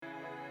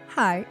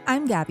Hi,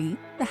 I'm Gabby,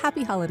 the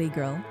happy holiday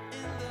girl.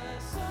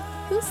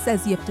 Who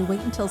says you have to wait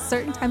until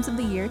certain times of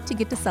the year to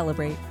get to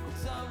celebrate?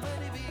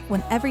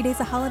 When every day's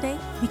a holiday,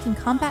 we can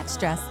combat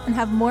stress and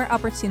have more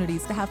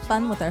opportunities to have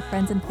fun with our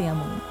friends and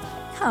family.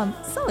 Come,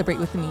 celebrate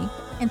with me,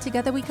 and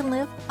together we can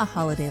live a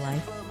holiday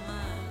life.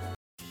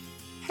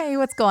 Hey,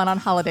 what's going on,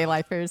 holiday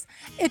lifers?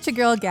 It's your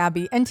girl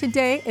Gabby, and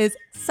today is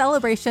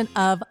Celebration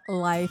of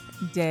Life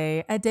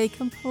Day, a day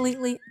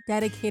completely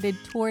dedicated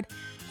toward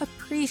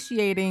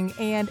appreciating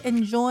and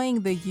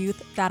enjoying the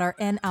youth that are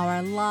in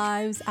our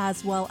lives,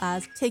 as well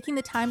as taking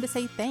the time to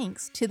say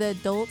thanks to the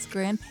adults,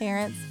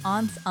 grandparents,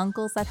 aunts,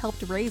 uncles that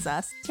helped raise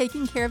us.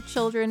 Taking care of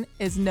children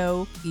is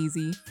no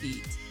easy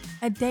feat.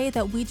 A day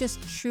that we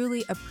just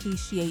truly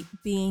appreciate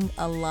being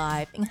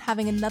alive and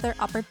having another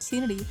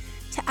opportunity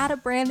to add a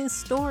brand new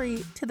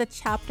story to the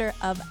chapter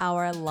of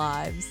our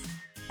lives.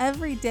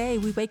 Every day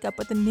we wake up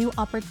with a new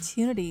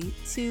opportunity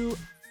to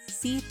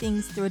see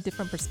things through a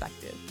different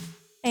perspective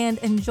and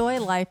enjoy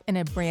life in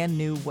a brand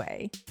new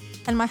way.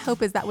 And my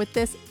hope is that with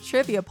this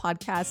trivia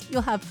podcast,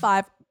 you'll have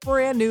 5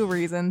 brand new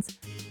reasons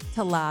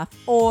to laugh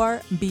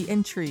or be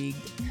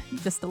intrigued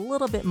just a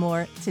little bit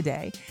more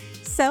today.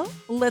 So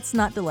let's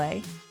not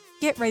delay.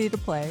 Get ready to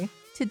play.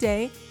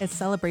 Today is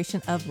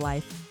Celebration of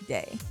Life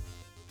Day.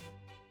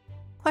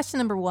 Question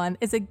number 1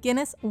 is a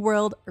Guinness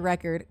World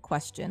Record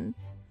question.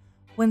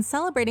 When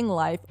celebrating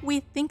life, we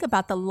think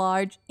about the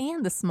large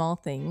and the small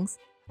things,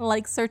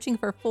 like searching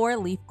for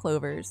 4-leaf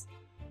clovers.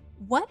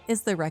 What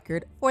is the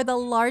record for the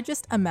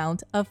largest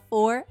amount of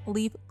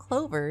 4-leaf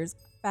clovers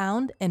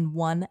found in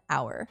 1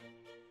 hour?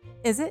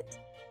 Is it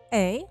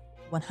A,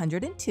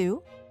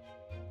 102,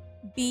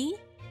 B,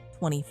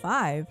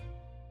 25,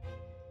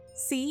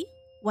 C,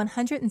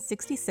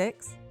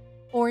 166,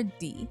 or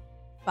D,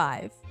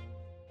 5?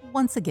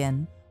 Once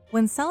again,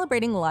 when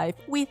celebrating life,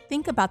 we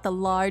think about the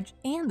large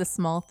and the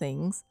small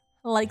things,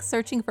 like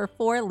searching for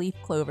 4-leaf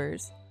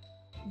clovers.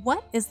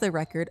 What is the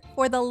record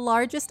for the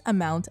largest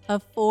amount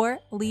of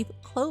 4-leaf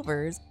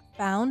clovers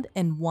found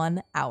in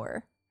 1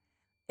 hour?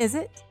 Is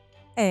it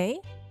A,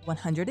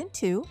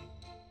 102,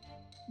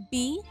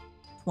 B,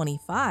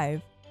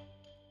 25,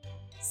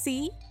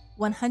 C,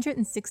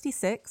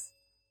 166,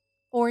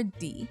 or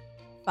D,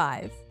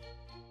 5?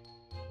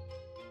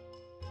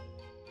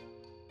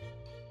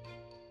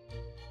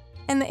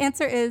 And the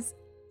answer is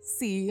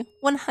C,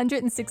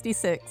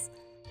 166.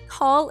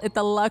 Call it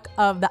the luck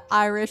of the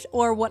Irish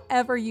or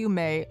whatever you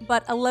may,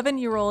 but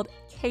 11-year-old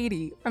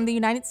Katie from the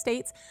United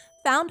States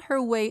found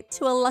her way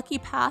to a lucky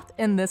path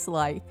in this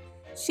life.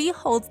 She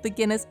holds the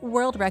Guinness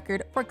World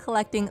Record for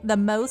collecting the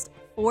most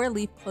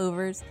 4-leaf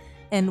clovers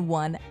in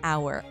 1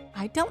 hour.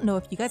 I don't know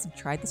if you guys have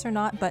tried this or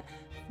not, but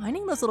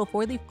finding those little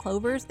 4-leaf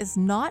clovers is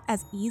not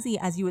as easy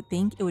as you would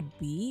think it would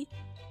be.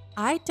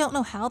 I don't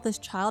know how this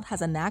child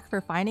has a knack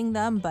for finding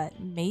them, but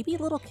maybe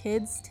little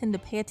kids tend to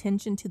pay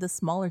attention to the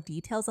smaller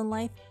details in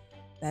life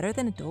better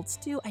than adults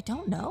do. I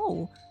don't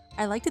know.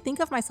 I like to think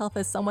of myself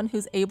as someone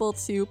who's able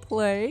to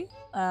play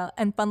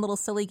and fun little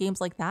silly games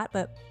like that,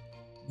 but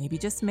maybe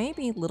just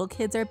maybe little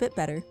kids are a bit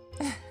better.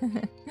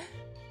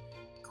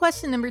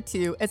 Question number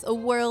 2 is a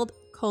world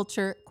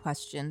culture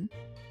question.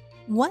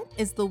 What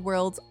is the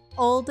world's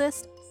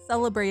oldest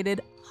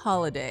celebrated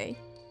holiday?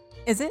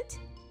 Is it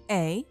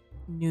A,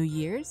 New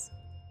Year's,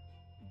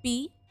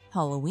 B,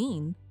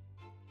 Halloween,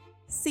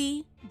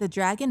 C, the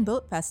Dragon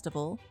Boat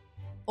Festival,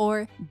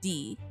 or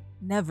D,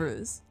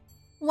 Nowruz?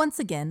 Once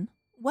again,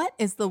 what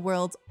is the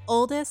world's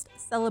oldest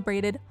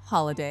celebrated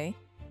holiday?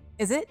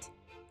 Is it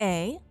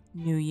A,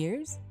 New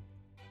Year's,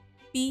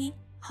 B,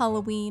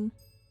 Halloween,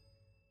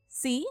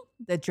 C,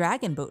 the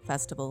Dragon Boat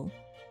Festival,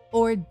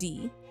 or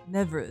D,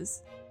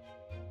 Nowruz?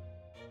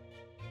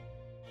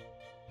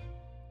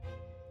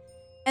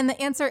 And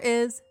the answer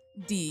is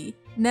D,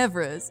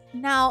 Nowruz.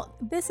 Now,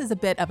 this is a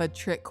bit of a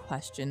trick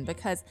question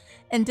because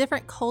in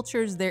different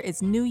cultures there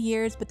is New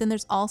Year's, but then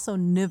there's also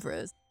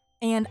Nowruz.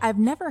 And I've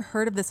never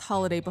heard of this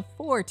holiday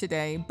before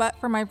today, but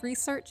for my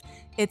research,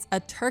 it's a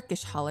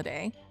Turkish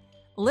holiday.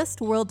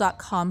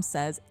 Listworld.com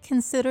says,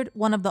 considered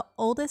one of the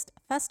oldest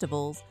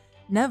festivals,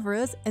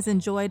 Nowruz is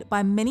enjoyed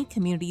by many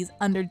communities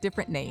under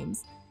different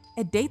names.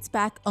 It dates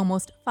back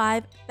almost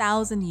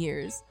 5,000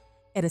 years.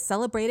 It is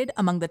celebrated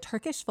among the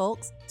Turkish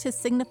folks to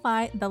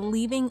signify the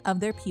leaving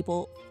of their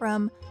people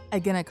from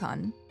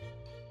Ergenekon.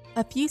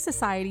 A few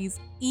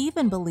societies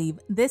even believe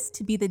this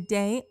to be the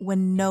day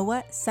when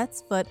Noah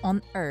sets foot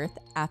on earth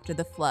after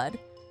the flood.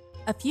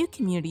 A few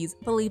communities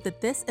believe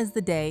that this is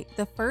the day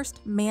the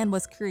first man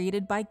was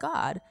created by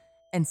God,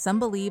 and some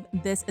believe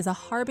this is a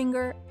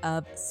harbinger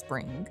of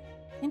spring.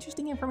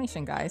 Interesting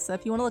information, guys. So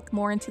if you want to look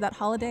more into that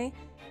holiday,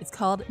 it's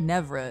called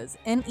Nowruz,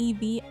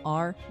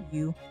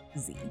 Nevruz.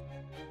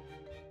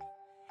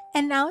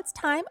 And now it's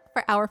time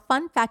for our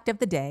fun fact of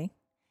the day.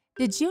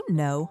 Did you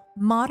know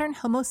modern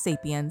Homo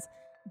sapiens,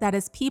 that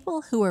is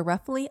people who are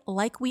roughly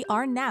like we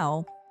are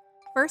now,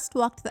 first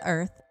walked the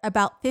earth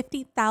about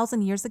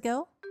 50,000 years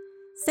ago?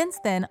 Since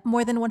then,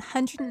 more than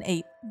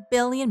 108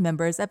 billion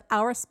members of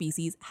our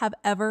species have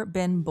ever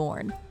been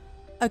born.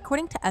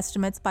 According to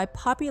estimates by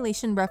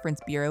Population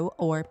Reference Bureau,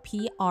 or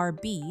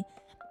PRB,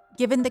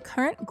 given the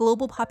current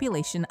global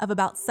population of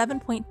about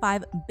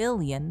 7.5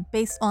 billion,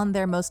 based on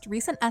their most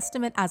recent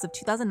estimate as of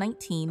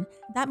 2019,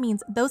 that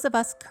means those of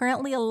us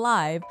currently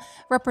alive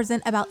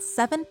represent about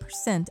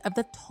 7% of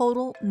the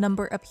total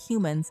number of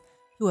humans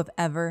who have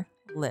ever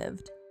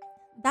lived.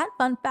 That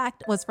fun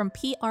fact was from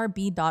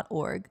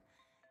prb.org.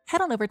 Head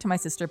on over to my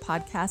sister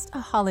podcast, A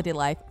Holiday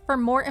Life, for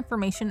more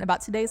information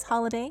about today's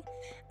holiday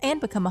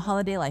and become a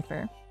holiday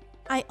lifer.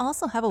 I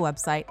also have a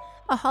website,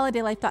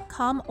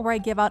 aholidaylife.com, where I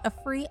give out a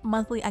free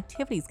monthly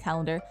activities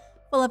calendar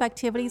full of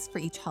activities for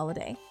each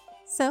holiday.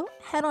 So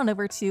head on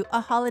over to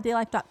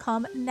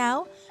aholidaylife.com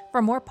now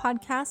for more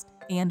podcasts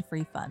and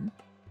free fun.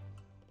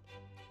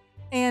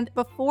 And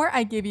before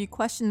I give you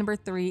question number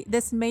 3,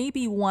 this may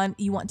be one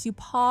you want to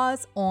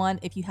pause on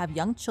if you have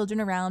young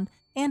children around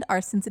and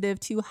are sensitive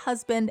to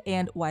husband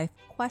and wife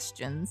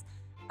questions.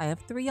 I have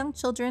 3 young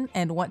children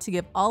and want to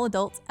give all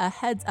adults a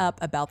heads up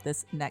about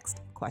this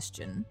next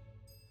question.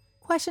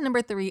 Question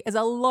number 3 is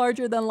a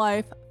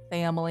larger-than-life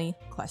family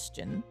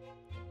question.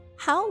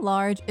 How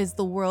large is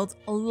the world's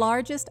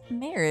largest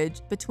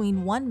marriage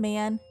between one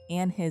man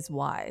and his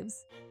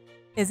wives?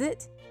 Is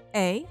it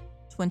A,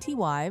 20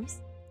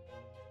 wives,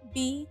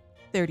 B,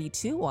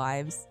 32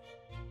 wives,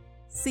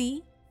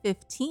 C,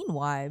 15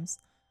 wives,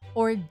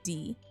 or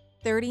D,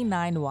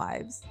 39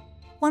 wives?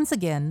 Once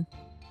again,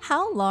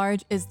 how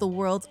large is the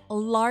world's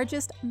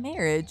largest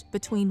marriage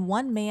between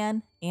one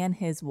man and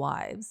his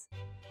wives?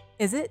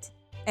 Is it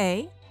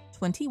A,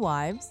 20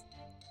 wives,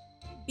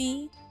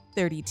 B,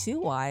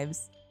 32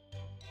 wives,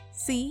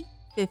 C,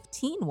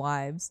 15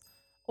 wives,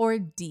 or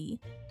D,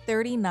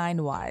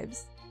 39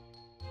 wives?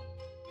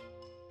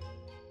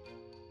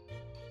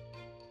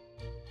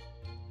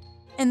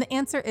 And the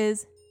answer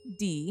is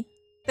D,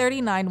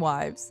 39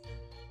 wives.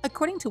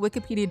 According to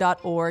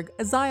Wikipedia.org,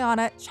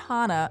 Ziana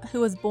Chana, who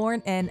was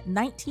born in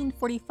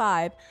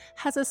 1945,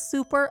 has a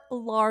super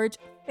large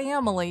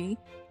family.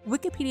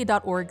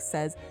 Wikipedia.org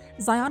says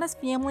Ziana's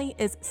family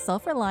is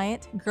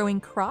self-reliant,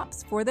 growing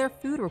crops for their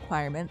food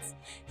requirements.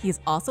 He's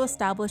also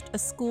established a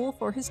school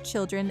for his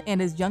children, and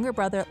his younger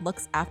brother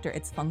looks after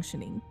its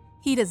functioning.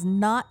 He does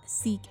not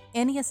seek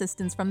any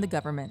assistance from the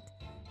government.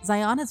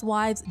 Ziana's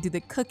wives do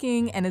the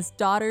cooking, and his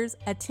daughters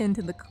attend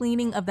to the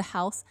cleaning of the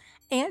house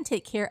and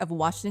take care of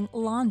washing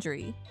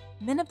laundry.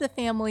 Men of the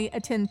family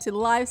attend to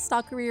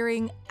livestock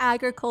rearing,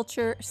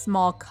 agriculture,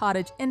 small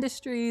cottage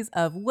industries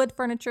of wood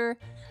furniture,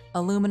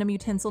 aluminum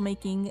utensil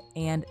making,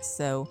 and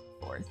so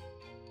forth.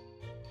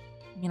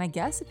 I mean, I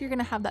guess if you're going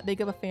to have that big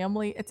of a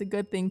family, it's a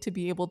good thing to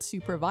be able to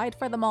provide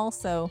for them all,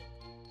 so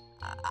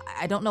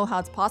I don't know how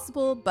it's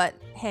possible, but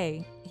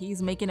hey,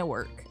 he's making it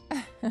work.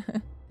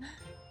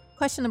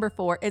 Question number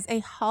 4 is a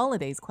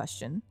holidays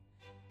question.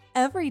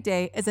 Every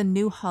day is a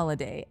new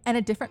holiday and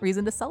a different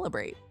reason to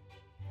celebrate.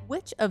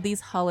 Which of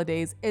these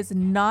holidays is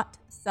not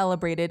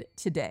celebrated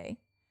today?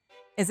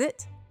 Is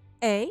it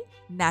A,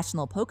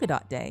 National Polka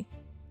Dot Day,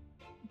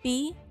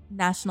 B,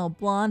 National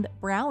Blonde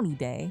Brownie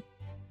Day,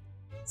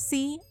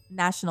 C,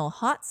 National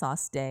Hot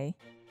Sauce Day,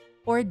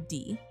 or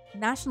D,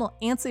 National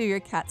Answer Your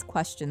Cat's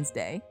Questions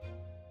Day?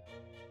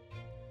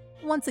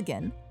 Once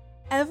again,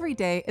 every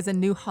day is a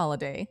new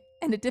holiday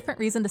and a different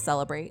reason to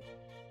celebrate.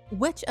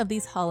 Which of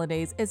these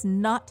holidays is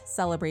not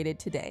celebrated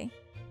today?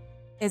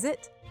 Is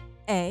it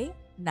A,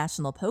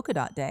 National Polka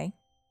Dot Day,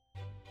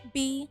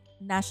 B,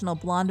 National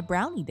Blonde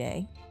Brownie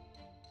Day,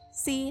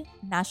 C,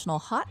 National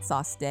Hot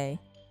Sauce Day,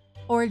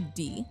 or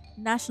D,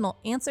 National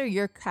Answer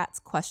Your Cat's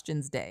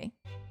Questions Day?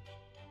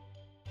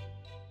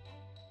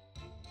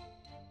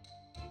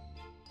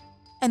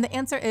 And the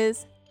answer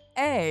is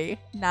A,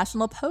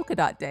 National Polka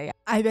Dot Day.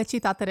 I bet you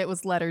thought that it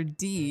was letter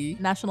D,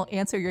 National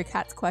Answer Your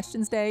Cat's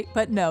Questions Day,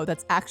 but no,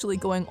 that's actually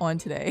going on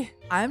today.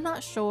 I'm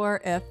not sure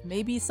if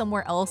maybe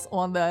somewhere else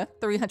on the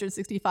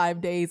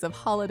 365 days of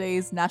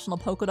holidays, National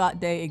Polka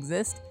Dot Day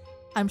exists.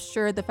 I'm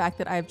sure the fact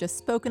that I've just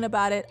spoken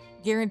about it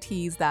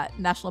guarantees that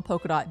National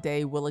Polka Dot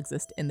Day will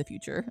exist in the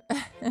future.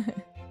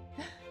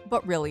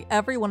 But really,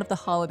 every one of the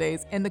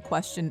holidays in the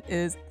question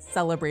is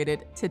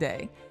celebrated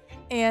today.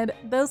 And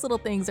those little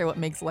things are what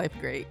makes life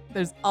great.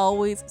 There's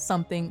always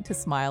something to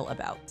smile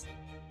about.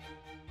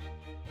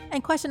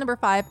 And question number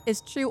 5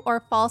 is true or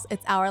false.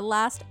 It's our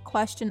last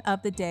question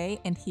of the day,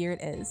 and here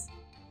it is.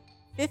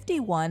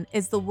 51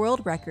 is the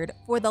world record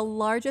for the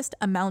largest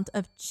amount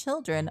of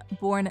children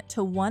born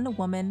to one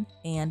woman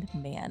and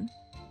man.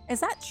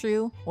 Is that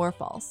true or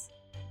false?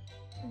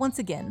 Once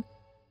again,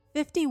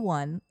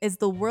 51 is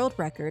the world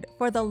record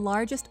for the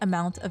largest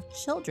amount of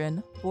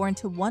children born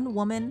to one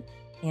woman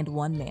and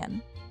one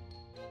man.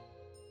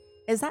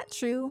 Is that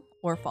true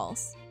or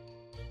false?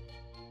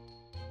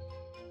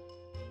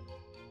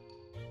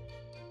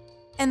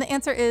 And the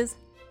answer is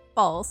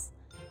false.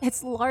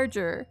 It's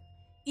larger.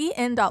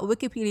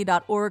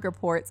 en.wikipedia.org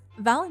reports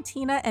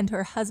Valentina and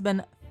her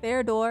husband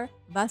Ferdor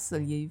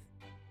Vasilyev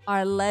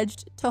are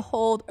alleged to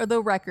hold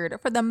the record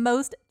for the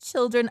most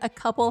children a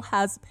couple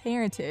has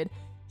parented.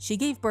 She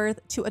gave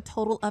birth to a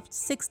total of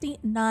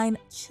 69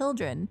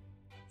 children.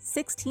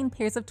 16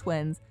 pairs of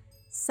twins,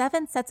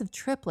 7 sets of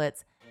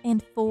triplets,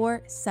 and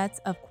 4 sets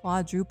of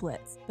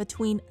quadruplets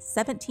between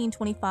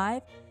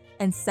 1725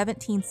 and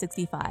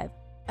 1765,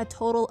 a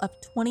total of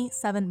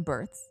 27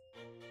 births.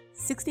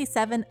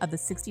 67 of the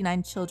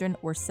 69 children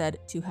were said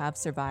to have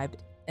survived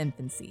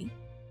infancy.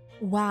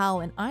 Wow,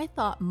 and I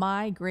thought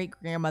my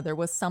great-grandmother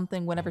was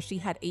something whenever she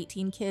had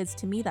 18 kids.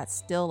 To me, that's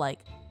still like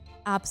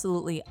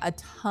absolutely a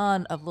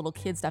ton of little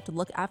kids to have to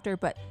look after.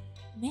 But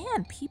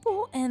man,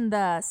 people in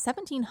the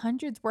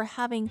 1700s were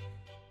having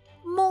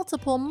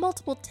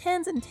multiple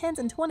tens and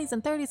 20s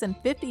and 30s and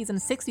 50s and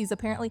 60s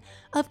apparently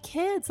of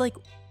kids. Like,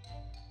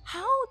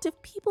 how do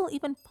people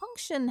even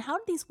function? How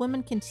do these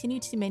women continue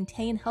to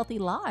maintain healthy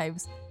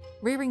lives,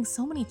 rearing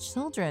so many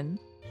children?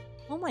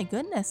 Oh my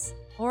goodness.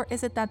 Or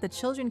is it that the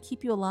children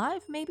keep you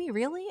alive? Maybe,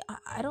 really?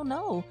 I don't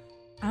know.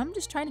 I'm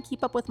just trying to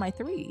keep up with my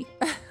 3.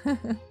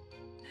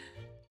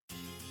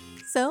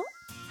 So,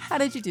 how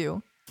did you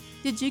do?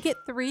 Did you get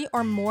 3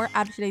 or more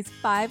out of today's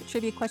 5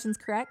 trivia questions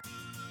correct?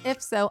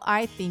 If so,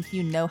 I think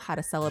you know how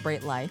to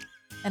celebrate life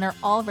and are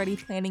already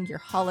planning your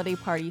holiday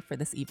party for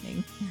this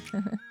evening.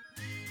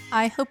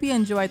 I hope you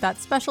enjoyed that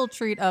special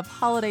treat of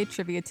holiday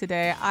trivia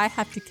today. I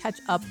have to catch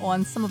up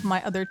on some of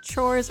my other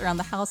chores around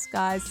the house,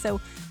 guys. So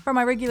for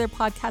my regular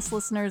podcast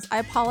listeners, I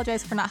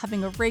apologize for not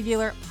having a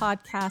regular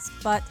podcast,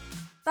 but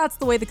that's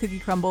the way the cookie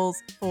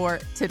crumbles for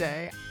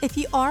today. If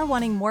you are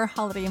wanting more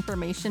holiday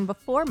information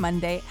before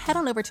Monday, head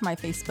on over to my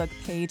Facebook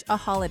page, A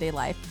Holiday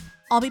Life.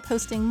 I'll be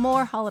posting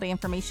more holiday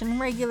information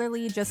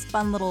regularly, just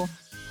fun little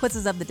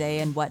quizzes of the day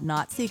and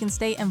whatnot, so you can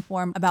stay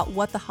informed about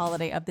what the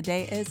holiday of the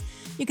day is.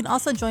 You can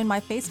also join my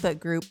Facebook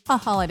group, A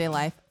Holiday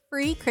Life.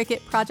 Free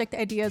Cricut project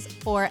ideas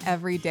for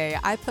every day.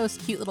 I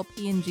post cute little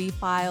PNG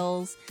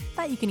files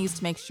that you can use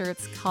to make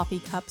shirts, coffee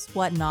cups,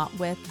 whatnot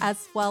with,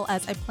 as well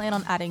as I plan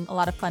on adding a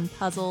lot of fun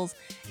puzzles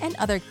and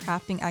other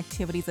crafting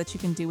activities that you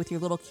can do with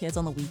your little kids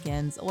on the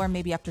weekends or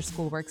maybe after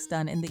schoolwork's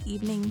done in the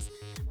evenings.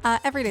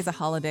 Every day's a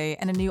holiday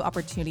and a new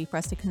opportunity for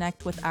us to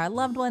connect with our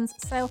loved ones,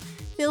 so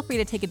feel free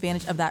to take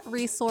advantage of that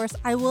resource.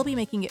 I will be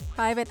making it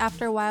private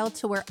after a while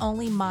to where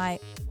only my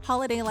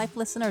Holiday Life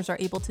listeners are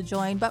able to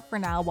join, but for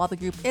now, while the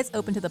group is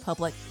open to the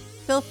public,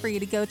 feel free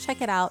to go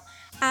check it out,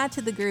 add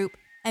to the group,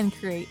 and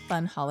create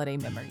fun holiday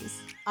memories.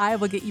 I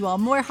will get you all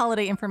more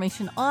holiday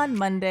information on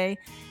Monday.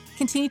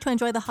 Continue to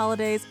enjoy the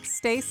holidays,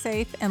 stay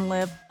safe, and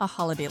live a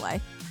holiday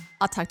life.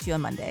 I'll talk to you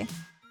on Monday.